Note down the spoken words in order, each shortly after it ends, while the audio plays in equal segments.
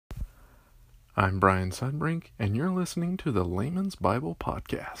I'm Brian Sudbrink, and you're listening to the Layman's Bible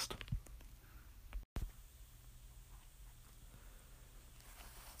Podcast.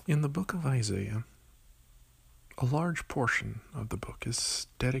 In the book of Isaiah, a large portion of the book is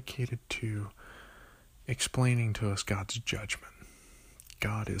dedicated to explaining to us God's judgment.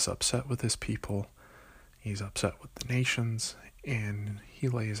 God is upset with his people, he's upset with the nations, and he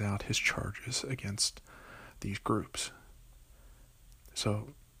lays out his charges against these groups.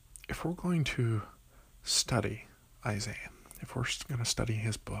 So, if we're going to study Isaiah, if we're going to study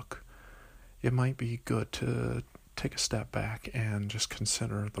his book, it might be good to take a step back and just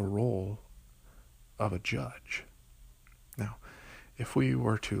consider the role of a judge. Now, if we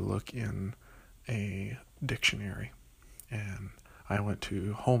were to look in a dictionary, and I went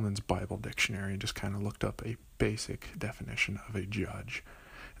to Holman's Bible Dictionary and just kind of looked up a basic definition of a judge,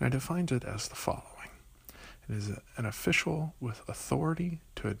 and it defines it as the following. It is an official with authority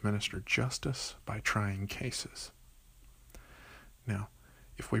to administer justice by trying cases. Now,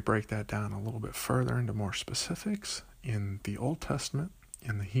 if we break that down a little bit further into more specifics, in the Old Testament,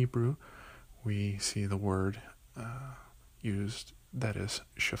 in the Hebrew, we see the word used that is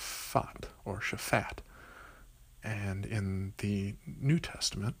shaphat or shaphat. And in the New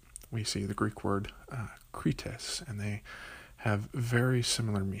Testament, we see the Greek word krites, and they have very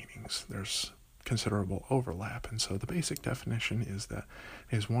similar meanings. There's considerable overlap, and so the basic definition is that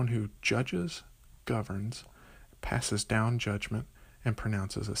it is one who judges, governs, passes down judgment, and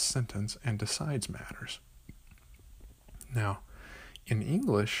pronounces a sentence and decides matters. Now, in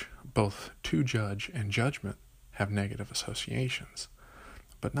English, both to judge and judgment have negative associations,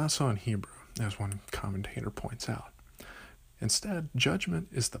 but not so in Hebrew, as one commentator points out. Instead, judgment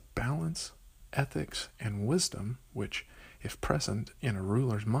is the balance, ethics, and wisdom which, if present in a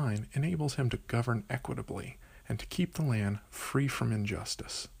ruler's mind, enables him to govern equitably and to keep the land free from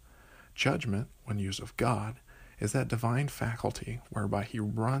injustice. Judgment, when used of God, is that divine faculty whereby he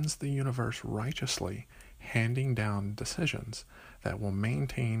runs the universe righteously, handing down decisions that will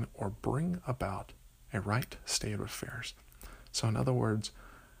maintain or bring about a right state of affairs. So in other words,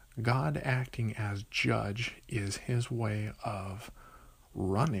 God acting as judge is his way of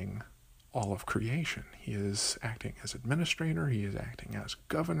running all of creation. He is acting as administrator, he is acting as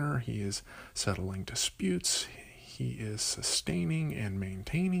governor, he is settling disputes, he is sustaining and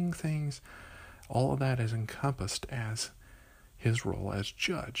maintaining things. All of that is encompassed as his role as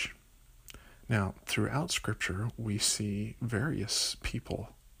judge. Now, throughout Scripture, we see various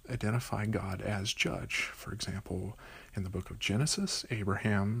people identify God as judge. For example, in the book of Genesis,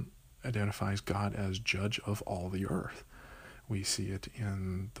 Abraham identifies God as judge of all the earth. We see it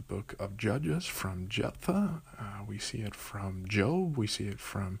in the book of Judges from Jephthah. We see it from Job. We see it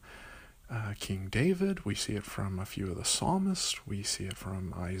from King David. We see it from a few of the psalmists. We see it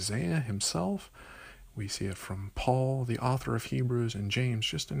from Isaiah himself. We see it from Paul, the author of Hebrews, and James,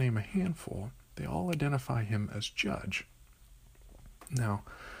 just to name a handful. They all identify him as judge. Now,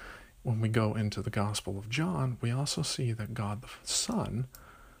 when we go into the Gospel of John, we also see that God the Son,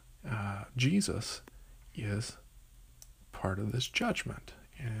 Jesus, is part of this judgment.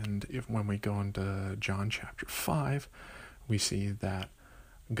 And when we go into John chapter 5, we see that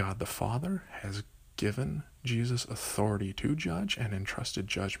God the Father has given Jesus authority to judge and entrusted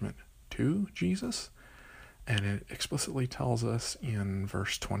judgment to Jesus. And it explicitly tells us in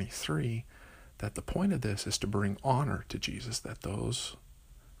verse 23 that the point of this is to bring honor to Jesus, that those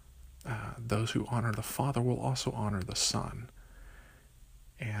who honor the Father will also honor the Son.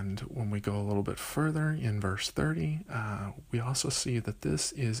 And when we go a little bit further in verse 30, we also see that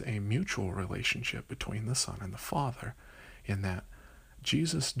this is a mutual relationship between the Son and the Father, in that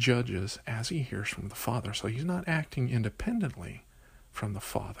Jesus judges as he hears from the Father. So he's not acting independently from the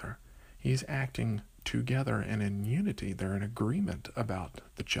Father. He's acting together and in unity. They're in agreement about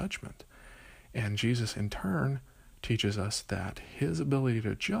the judgment. And Jesus, in turn, teaches us that his ability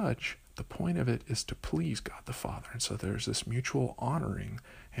to judge, the point of it is to please God the Father. And so there's this mutual honoring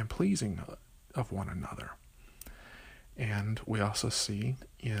and pleasing of one another. And we also see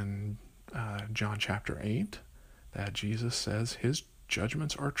in John chapter 8 that Jesus says his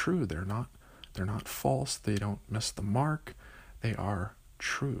judgments are true. They're not false. They don't miss the mark. They are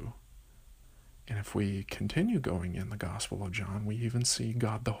true. And if we continue going in the Gospel of John, we even see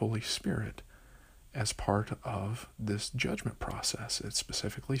God the Holy Spirit as part of this judgment process. It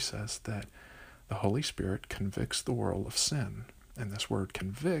specifically says that the Holy Spirit convicts the world of sin. And this word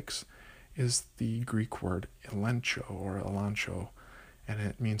convicts is the Greek word elencho or elancho, and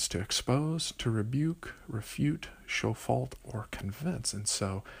it means to expose, to rebuke, refute, show fault, or convince. And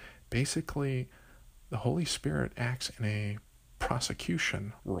so basically the Holy Spirit acts in a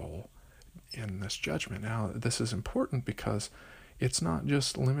prosecution role in this judgment. Now, this is important because it's not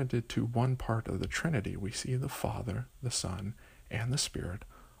just limited to one part of the Trinity. We see the Father, the Son, and the Spirit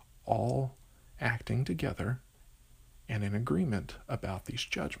all acting together and in agreement about these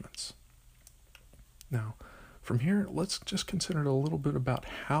judgments. Now, from here, let's just consider a little bit about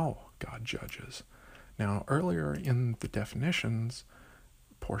how God judges. Now, earlier in the definitions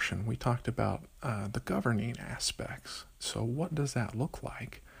portion, we talked about the governing aspects. So what does that look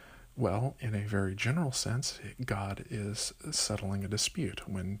like? Well, in a very general sense, God is settling a dispute.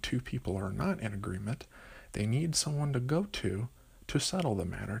 When two people are not in agreement, they need someone to go to settle the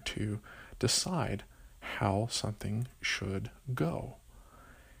matter, to decide how something should go.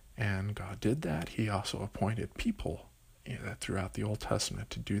 And God did that. He also appointed people throughout the Old Testament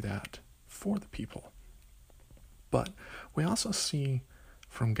to do that for the people. But we also see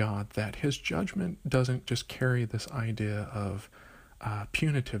from God that his judgment doesn't just carry this idea of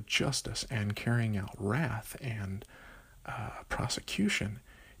punitive justice and carrying out wrath and prosecution.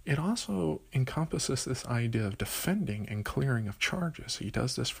 It also encompasses this idea of defending and clearing of charges. He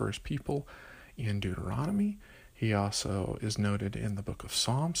does this for his people in Deuteronomy. He also is noted in the book of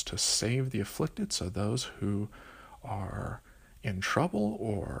Psalms to save the afflicted, so those who are in trouble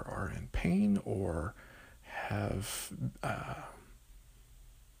or are in pain or have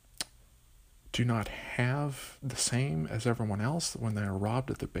do not have the same as everyone else when they are robbed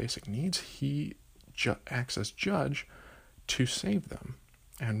of their basic needs, he acts as judge to save them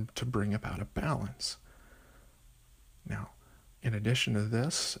and to bring about a balance. Now, in addition to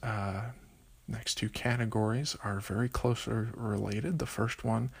this, next two categories are very closely related. The first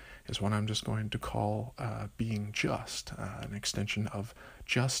one is what I'm just going to call being just, an extension of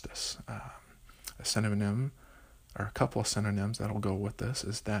justice. A synonym, or a couple of synonyms that'll go with this,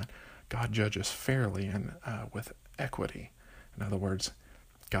 is that God judges fairly and with equity. In other words,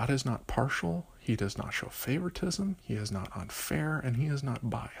 God is not partial, he does not show favoritism, he is not unfair, and he is not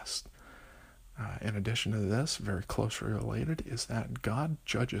biased. In addition to this, very closely related, is that God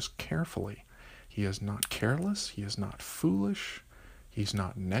judges carefully. He is not careless, he is not foolish, he's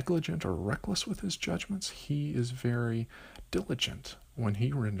not negligent or reckless with his judgments. He is very diligent when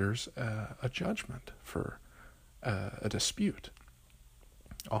he renders a judgment for a dispute.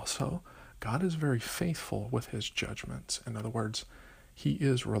 Also, God is very faithful with his judgments. In other words, he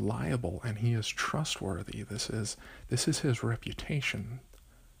is reliable and he is trustworthy. This is his reputation.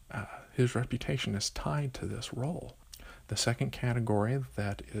 His reputation is tied to this role. The second category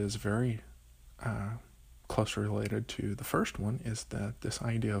that is very closely related to the first one is that this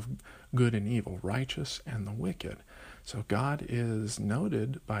idea of good and evil, righteous and the wicked. So God is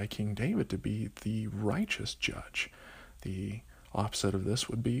noted by King David to be the righteous judge. The opposite of this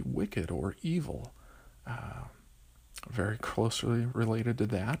would be wicked or evil. Very closely related to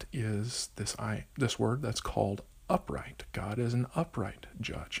that is this word that's called upright. God is an upright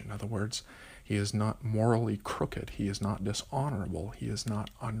judge. In other words, he is not morally crooked. He is not dishonorable. He is not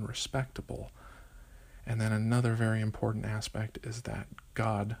unrespectable. And then another very important aspect is that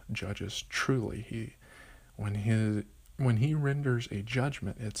God judges truly. When he renders a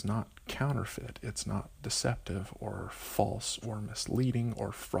judgment, it's not counterfeit, it's not deceptive or false or misleading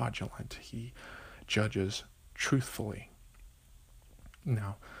or fraudulent. He judges truthfully.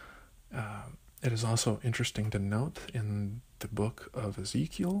 Now, it is also interesting to note in the book of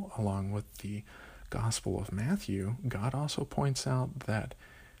Ezekiel, along with the Gospel of Matthew, God also points out that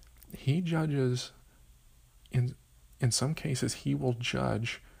he judges, in some cases, he will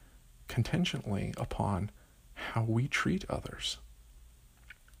judge contingently upon how we treat others.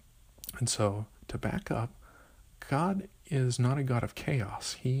 And so, to back up, God is not a God of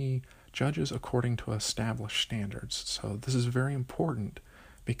chaos. He judges according to established standards. So this is very important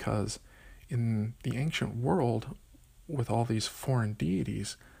because in the ancient world, with all these foreign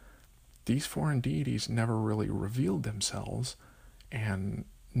deities never really revealed themselves and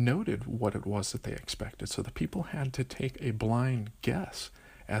noted what it was that they expected. So the people had to take a blind guess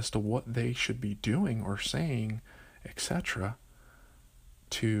as to what they should be doing or saying, etc.,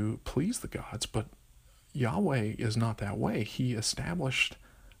 to please the gods. But Yahweh is not that way. He established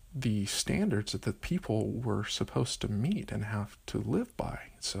the standards that the people were supposed to meet and have to live by.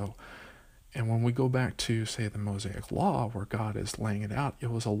 So, and when we go back to, say, the Mosaic Law, where God is laying it out,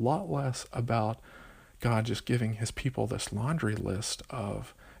 it was a lot less about God just giving his people this laundry list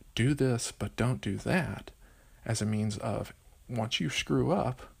of do this but don't do that, as a means of once you screw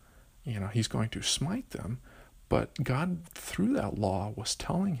up, he's going to smite them. But God, through that law, was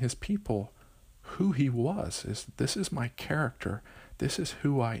telling his people who he was. This is my character, this is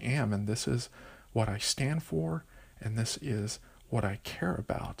who I am, and this is what I stand for, and this is what I care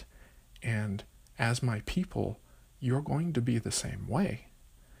about. And as my people, you're going to be the same way.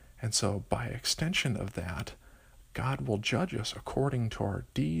 And so by extension of that, God will judge us according to our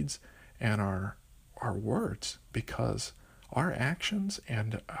deeds and our words, because our actions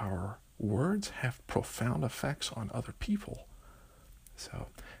and our words have profound effects on other people. So,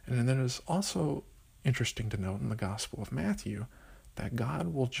 and then it is also interesting to note in the Gospel of Matthew that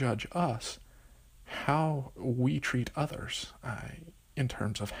God will judge us how we treat others, in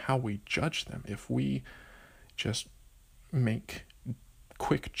terms of how we judge them. If we just make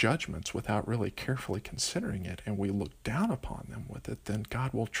quick judgments without really carefully considering it, and we look down upon them with it, then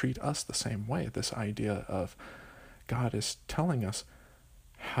God will treat us the same way. This idea of God is telling us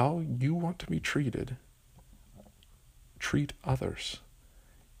how you want to be treated, treat others.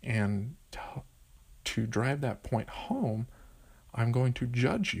 And to drive that point home, I'm going to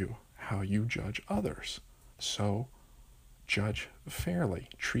judge you how you judge others. So judge fairly,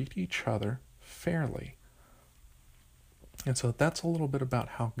 treat each other fairly. And so that's a little bit about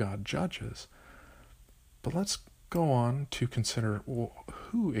how God judges. But let's go on to consider, well,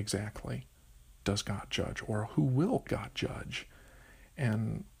 who exactly does God judge, or who will God judge?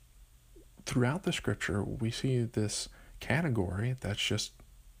 And throughout the scripture, we see this category that's just,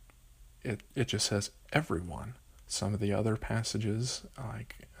 it just says everyone. Some of the other passages,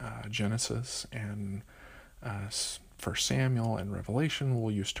 like Genesis and 1 Samuel and Revelation,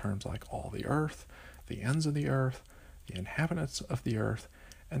 will use terms like all the earth, the ends of the earth, the inhabitants of the earth,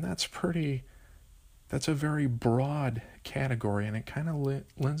 and that's a very broad category, and it kind of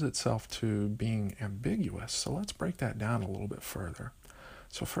lends itself to being ambiguous. So let's break that down a little bit further.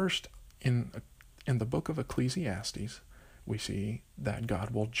 So first, in the book of Ecclesiastes, we see that God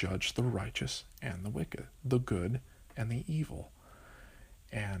will judge the righteous and the wicked, the good and the evil.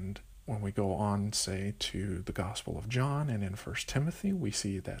 And when we go on, say, to the Gospel of John and in 1 Timothy, we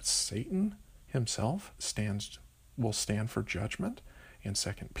see that Satan himself will stand for judgment. In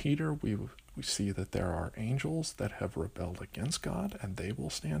 2 Peter, we see that there are angels that have rebelled against God, and they will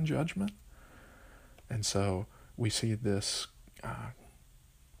stand judgment. And so we see this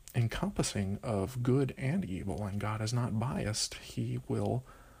encompassing of good and evil, and God is not biased. He will,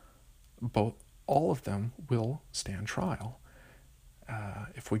 all of them will stand trial.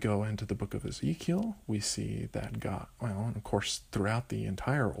 If we go into the book of Ezekiel, we see that God, and of course throughout the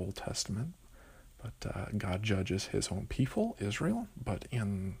entire Old Testament, but God judges his own people, Israel. But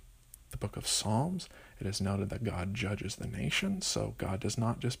in the book of Psalms, it is noted that God judges the nation. So God does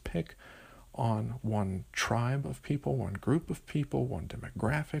not just pick on one tribe of people, one group of people, one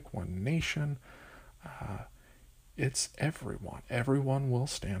demographic, one nation. It's everyone. Everyone will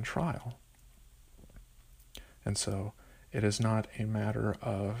stand trial. And so it is not a matter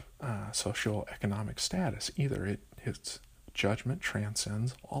of socioeconomic status either. Its judgment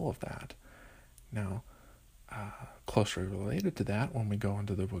transcends all of that. Now, closely related to that, when we go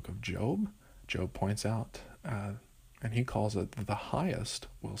into the book of Job, Job points out, and he calls it the highest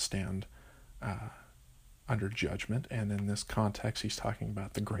will stand under judgment. And in this context, he's talking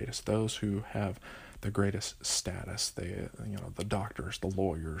about the greatest, those who have the greatest status, the doctors, the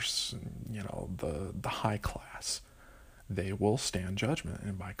lawyers, the high class. They will stand judgment.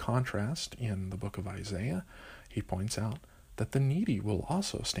 And by contrast, in the book of Isaiah, he points out that the needy will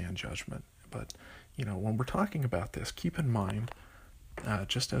also stand judgment. But, when we're talking about this, keep in mind,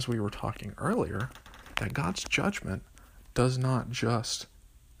 just as we were talking earlier, that God's judgment does not just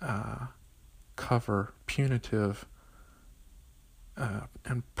cover punitive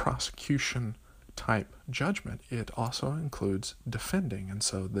and prosecution type judgment. It also includes defending. And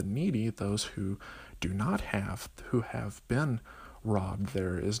so the needy, those who do not have, who have been robbed,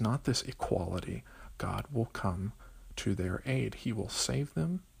 there is not this equality. God will come to their aid. He will save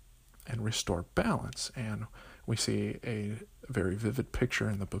them and restore balance. And we see a very vivid picture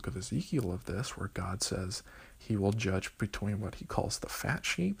in the book of Ezekiel of this, where God says he will judge between what he calls the fat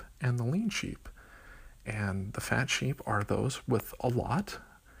sheep and the lean sheep. And the fat sheep are those with a lot,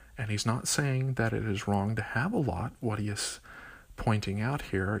 and he's not saying that it is wrong to have a lot. What he is pointing out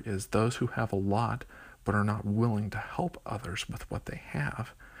here is those who have a lot but are not willing to help others with what they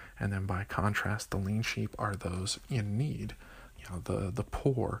have. And then by contrast, the lean sheep are those in need, the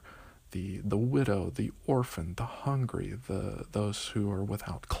poor, the widow, the orphan, the hungry, those who are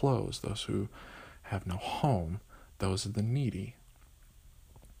without clothes, those who have no home. Those are the needy.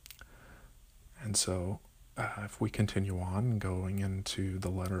 And so if we continue on going into the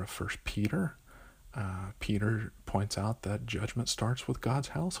letter of 1 Peter, Peter points out that judgment starts with God's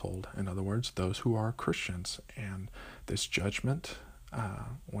household. In other words, those who are Christians. And this judgment,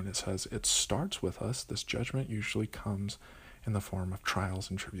 when it says it starts with us, this judgment usually comes in the form of trials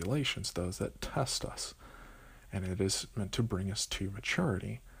and tribulations, those that test us. And it is meant to bring us to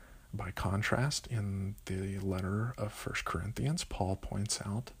maturity. By contrast, in the letter of 1 Corinthians, Paul points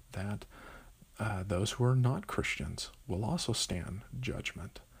out that those who are not Christians will also stand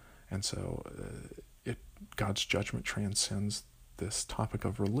judgment. And so God's judgment transcends this topic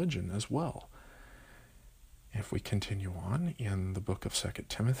of religion as well. If we continue on in the book of 2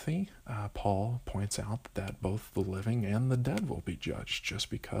 Timothy, Paul points out that both the living and the dead will be judged. Just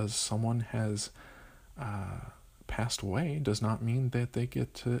because someone has passed away does not mean that they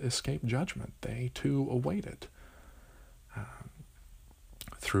get to escape judgment. They too await it.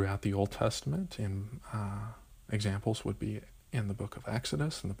 Throughout the Old Testament, examples would be in the book of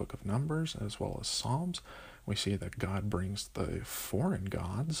Exodus and the book of Numbers, as well as Psalms. We see that God brings the foreign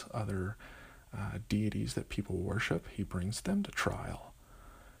gods, other deities that people worship, he brings them to trial.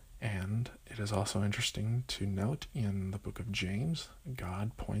 And it is also interesting to note in the book of James,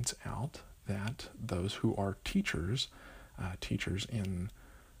 God points out that those who are teachers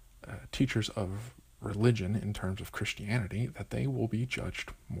of religion in terms of Christianity, that they will be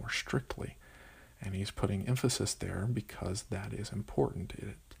judged more strictly. And he's putting emphasis there because that is important.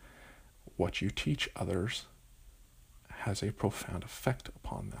 What you teach others has a profound effect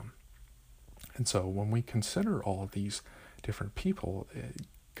upon them. And so when we consider all of these different people,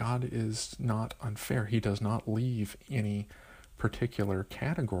 God is not unfair. He does not leave any particular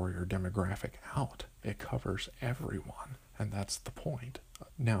category or demographic out. It covers everyone, and that's the point.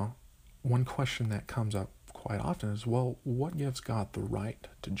 Now, one question that comes up quite often is, well, what gives God the right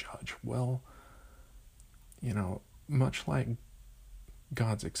to judge? Well, much like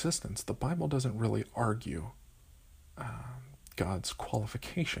God's existence, the Bible doesn't really argue God's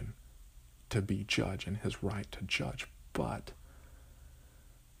qualification to be judge and his right to judge. But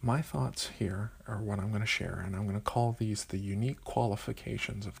my thoughts here are what I'm going to share, and I'm going to call these the unique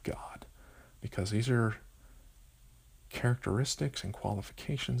qualifications of God, because these are characteristics and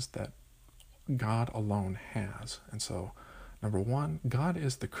qualifications that God alone has. And so, number one, God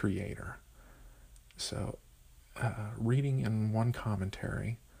is the creator. So, reading in one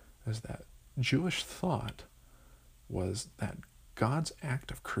commentary is that Jewish thought was that God's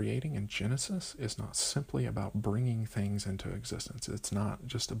act of creating in Genesis is not simply about bringing things into existence. It's not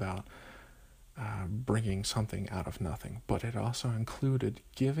just about bringing something out of nothing, but it also included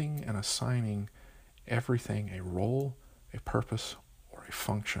giving and assigning everything a role, a purpose, or a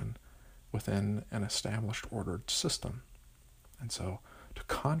function within an established ordered system. And so, to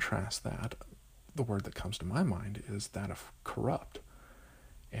contrast that, the word that comes to my mind is that of corrupt.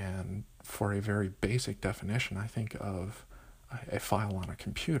 And for a very basic definition, I think of a file on a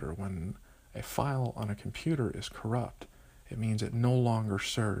computer. When a file on a computer is corrupt, it means it no longer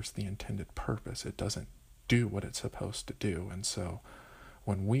serves the intended purpose. It doesn't do what it's supposed to do. And so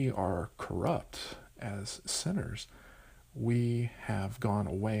when we are corrupt as sinners, we have gone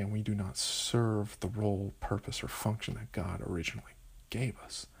away and we do not serve the role, purpose, or function that God originally gave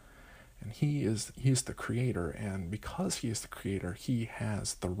us. And He's the creator, and because he is the creator, he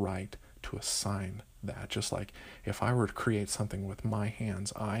has the right to assign that. Just like if I were to create something with my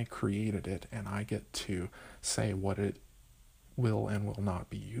hands, I created it, and I get to say what it will and will not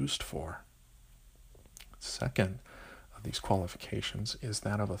be used for. Second of these qualifications is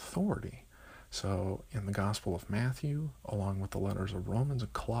that of authority. So in the Gospel of Matthew, along with the letters of Romans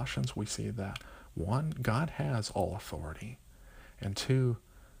and Colossians, we see that, one, God has all authority, and two,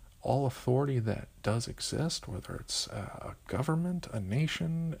 all authority that does exist, whether it's a government, a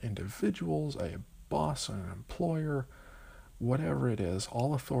nation, individuals, a boss, an employer, whatever it is,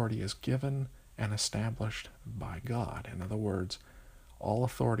 all authority is given and established by God. In other words, all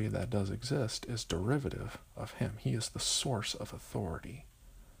authority that does exist is derivative of Him. He is the source of authority.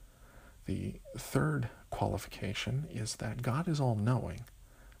 The third qualification is that God is all-knowing,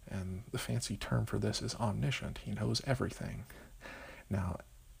 and the fancy term for this is omniscient. He knows everything. Now,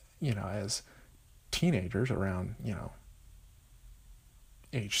 as teenagers around,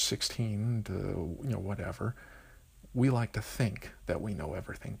 age 16 to, whatever, we like to think that we know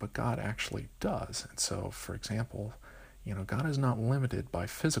everything, but God actually does. And so, for example, God is not limited by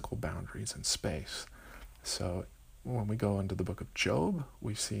physical boundaries in space. So when we go into the book of Job,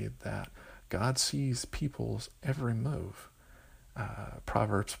 we see that God sees people's every move.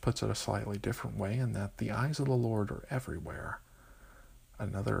 Proverbs puts it a slightly different way in that the eyes of the Lord are everywhere.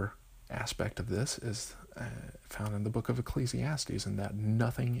 Another aspect of this is found in the book of Ecclesiastes, in that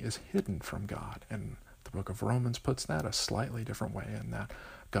nothing is hidden from God. And the book of Romans puts that a slightly different way, in that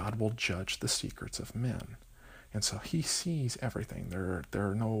God will judge the secrets of men. And so He sees everything. There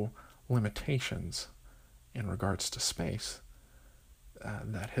are no limitations in regards to space.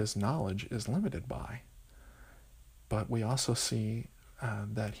 that his knowledge is limited by. But we also see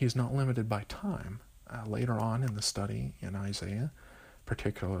that he's not limited by time. Later on in the study in Isaiah,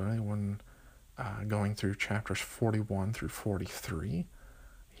 particularly when going through chapters 41 through 43,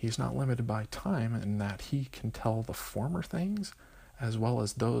 he's not limited by time in that he can tell the former things as well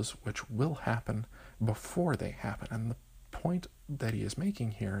as those which will happen before they happen. And the point that he is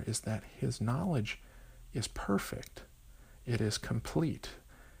making here is that his knowledge is perfect. It is complete.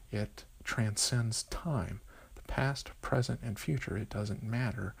 It transcends time. The past, present, and future, it doesn't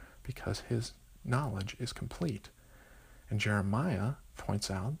matter because his knowledge is complete. And Jeremiah points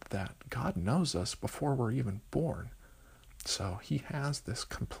out that God knows us before we're even born. So he has this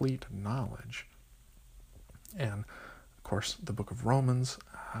complete knowledge. And of course, the book of Romans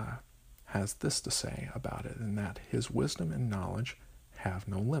has this to say about it, in that his wisdom and knowledge have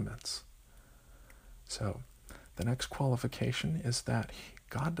no limits. So the next qualification is that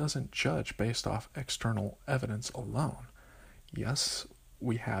God doesn't judge based off external evidence alone. Yes,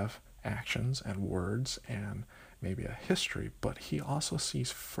 we have actions and words and maybe a history, but he also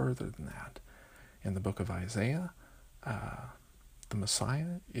sees further than that. In the book of Isaiah, the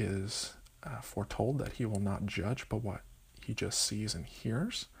Messiah is foretold that he will not judge but what he just sees and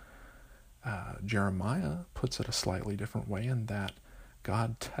hears. Jeremiah puts it a slightly different way in that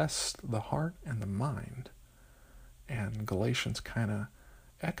God tests the heart and the mind. And Galatians kind of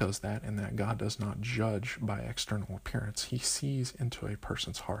echoes that in that God does not judge by external appearance. He sees into a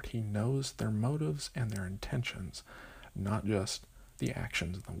person's heart. He knows their motives and their intentions, not just the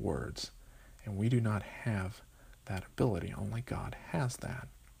actions and the words. And we do not have that ability. Only God has that.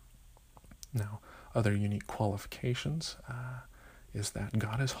 Now, other unique qualifications is that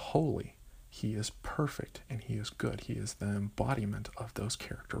God is holy. He is perfect and he is good. He is the embodiment of those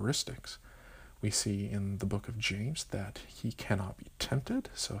characteristics. We see in the book of James that he cannot be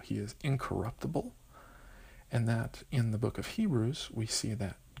tempted, so he is incorruptible. And that in the book of Hebrews, we see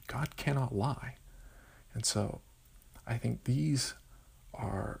that God cannot lie. And so I think these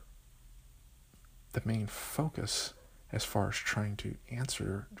are the main focus as far as trying to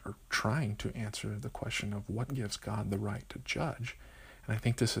answer the question of what gives God the right to judge. And I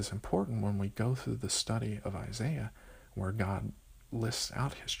think this is important when we go through the study of Isaiah, where God lists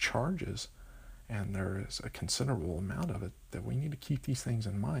out his charges, and there is a considerable amount of it, that we need to keep these things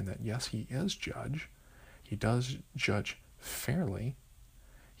in mind, that yes, he is judge. He does judge fairly.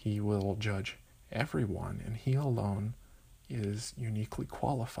 He will judge everyone, and he alone is uniquely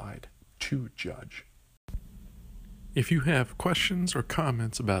qualified to judge. If you have questions or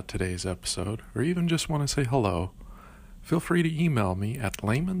comments about today's episode, or even just want to say hello, feel free to email me at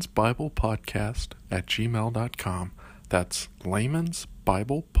laymansbiblepodcast@gmail.com. That's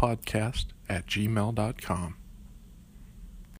laymansbiblepodcast@gmail.com.